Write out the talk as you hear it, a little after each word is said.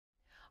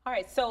All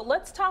right, so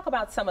let's talk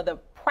about some of the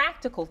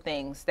practical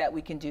things that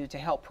we can do to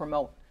help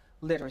promote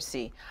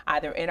literacy,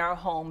 either in our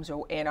homes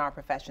or in our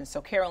professions. So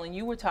Carolyn,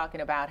 you were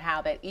talking about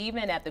how that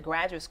even at the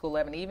graduate school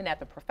level and even at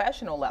the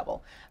professional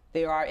level,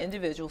 there are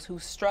individuals who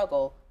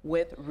struggle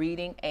with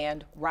reading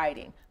and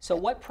writing. So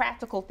what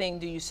practical thing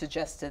do you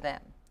suggest to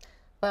them?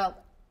 Well,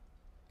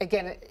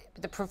 again,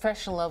 the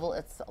professional level,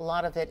 a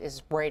lot of it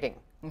is writing,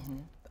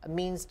 a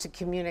means to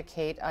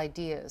communicate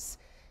ideas.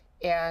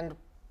 And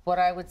what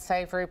I would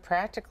say very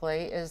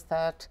practically is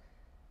that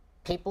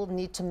people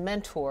need to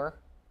mentor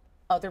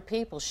other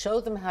people, show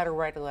them how to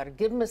write a letter,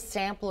 give them a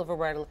sample of a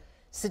letter,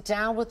 sit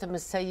down with them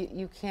and say,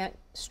 you can't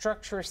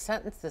structure a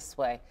sentence this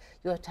way.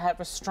 You have to have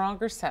a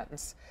stronger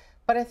sentence.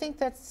 But I think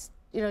that's,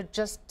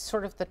 just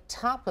sort of the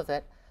top of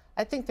it.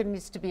 I think there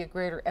needs to be a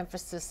greater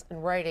emphasis in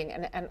writing.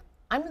 And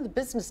I'm in the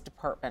business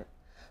department,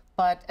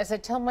 but as I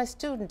tell my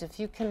student, if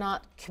you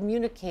cannot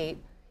communicate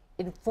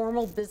in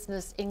formal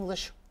business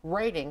English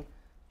writing,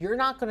 you're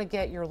not going to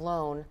get your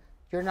loan.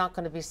 You're not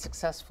going to be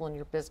successful in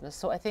your business.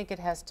 So I think it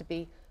has to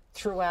be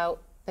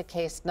throughout the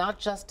case, not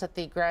just at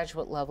the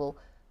graduate level,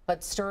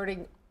 but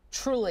starting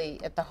truly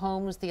at the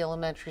homes, the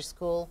elementary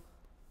school,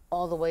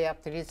 all the way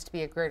up. There needs to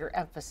be a greater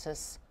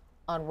emphasis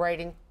on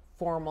writing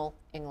formal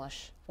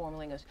English. Formal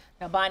English.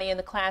 Now, Bonnie, in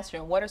the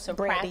classroom, what are some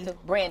practical...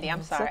 Brandy,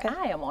 I'm sorry. Okay.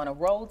 I am on a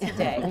roll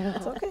today.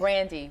 It's okay.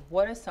 Brandy,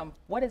 what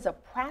is a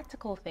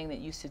practical thing that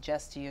you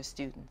suggest to your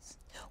students?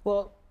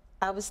 Well,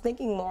 I was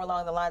thinking more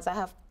along the lines, I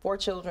have 4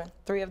 children,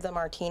 3 of them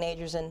are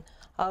teenagers, and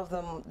of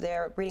them,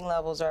 their reading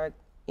levels are,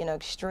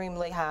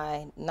 extremely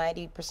high,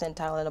 90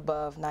 percentile and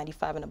above,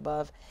 95 and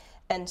above.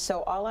 And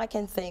so all I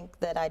can think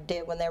that I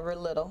did when they were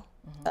little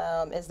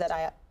is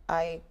that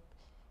I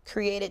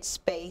created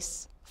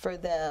space for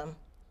them,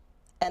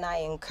 and I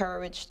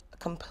encouraged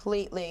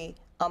completely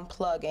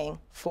unplugging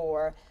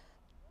for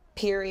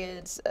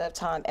periods of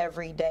time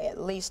every day,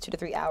 at least 2 to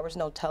 3 hours,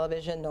 no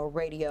television, no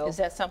radio. Is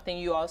that something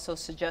you also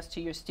suggest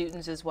to your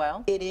students as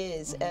well? It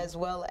is, as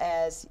well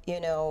as,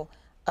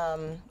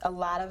 a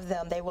lot of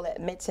them, they will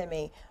admit to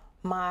me,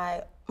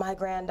 my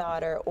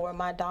granddaughter or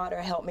my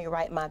daughter helped me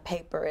write my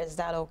paper, is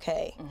that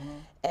okay?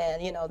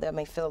 And, they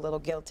may feel a little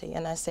guilty.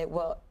 And I say,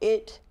 well,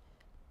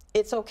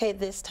 it's okay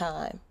this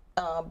time.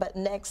 But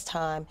next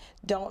time,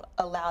 don't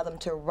allow them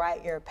to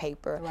write your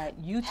paper. Right,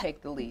 you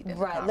take the lead in the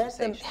Right, let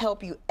them conversation.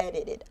 help you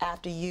edit it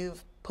after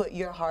you've put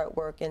your hard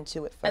work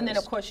into it first. And then,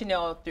 of course,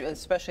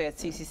 especially at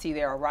CCC,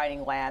 there are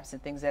writing labs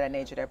and things of that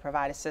nature that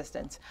provide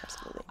assistance.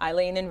 Absolutely.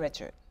 Eileen and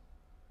Richard,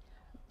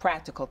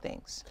 practical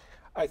things.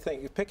 I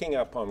think, picking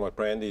up on what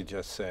Brandy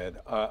just said,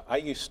 I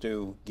used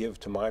to give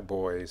to my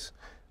boys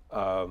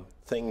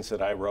things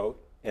that I wrote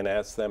and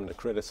ask them to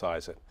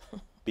criticize it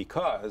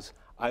because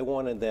I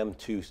wanted them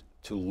to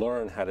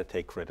learn how to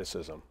take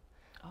criticism.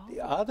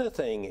 The other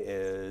thing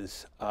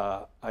is,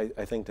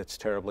 I think that's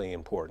terribly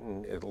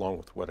important, along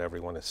with what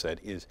everyone has said,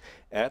 is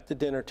at the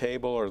dinner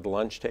table or the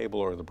lunch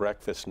table or the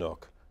breakfast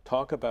nook,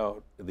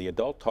 the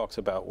adult talks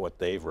about what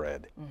they've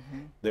read.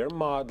 They're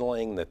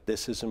modeling that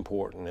this is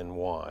important and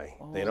why.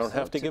 They don't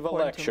have to give a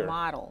lecture.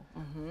 Model.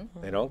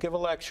 They don't give a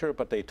lecture,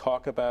 but they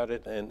talk about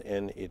it,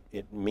 and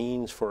it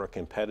means for a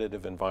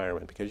competitive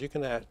environment, because you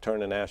can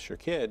turn and ask your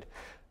kid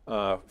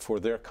for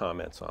their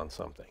comments on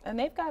something. And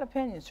they've got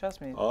opinions,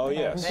 trust me. Oh,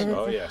 yes.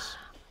 Oh, yes.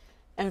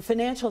 And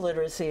financial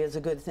literacy is a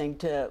good thing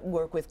to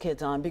work with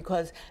kids on,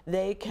 because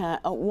they can,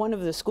 one of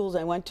the schools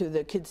I went to,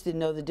 the kids didn't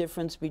know the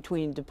difference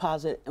between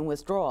deposit and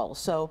withdrawal.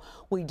 So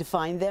we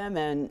defined them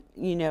and,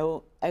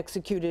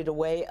 executed a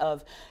way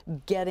of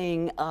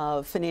getting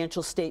a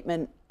financial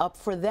statement up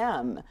for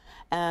them.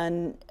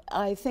 And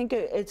I think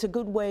it's a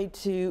good way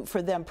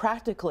for them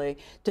practically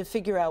to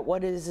figure out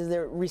what it is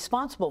they're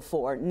responsible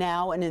for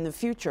now and in the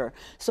future.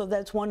 So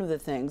that's one of the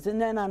things.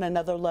 And then on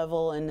another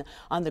level, and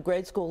on the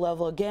grade school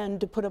level, again,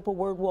 to put up a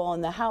word wall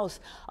in the house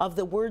of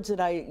the words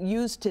that I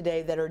use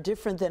today that are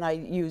different than I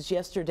used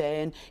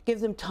yesterday, and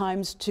give them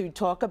times to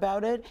talk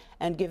about it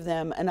and give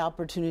them an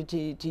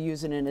opportunity to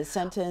use it in a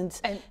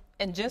sentence.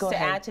 And just to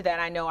add to that,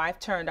 I know I've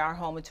turned our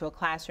home into a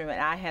classroom, and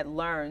I had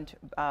learned,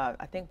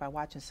 I think by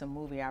watching some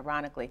movie,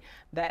 ironically,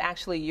 that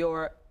actually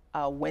your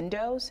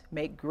windows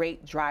make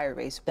great dry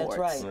erase boards.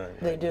 That's right.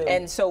 They do.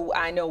 And so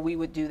I know we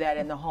would do that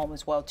in the home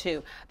as well,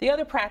 too. The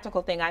other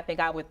practical thing I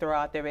think I would throw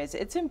out there is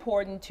it's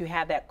important to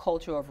have that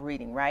culture of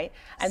reading, right?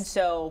 And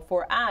so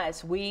for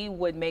us, we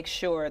would make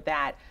sure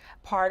that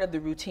part of the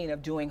routine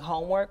of doing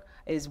homework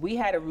is we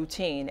had a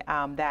routine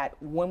that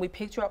when we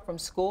picked you up from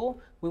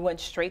school, we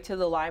went straight to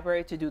the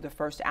library to do the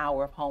first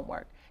hour of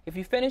homework. If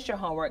you finished your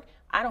homework,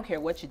 I don't care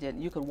what you did.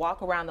 You could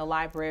walk around the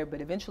library,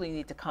 but eventually you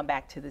need to come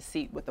back to the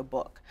seat with a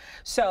book.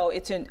 So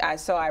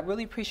so I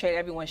really appreciate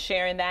everyone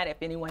sharing that. If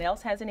anyone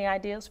else has any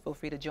ideas, feel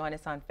free to join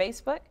us on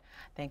Facebook.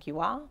 Thank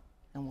you all,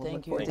 and we'll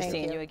look forward to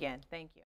seeing you again. Thank you.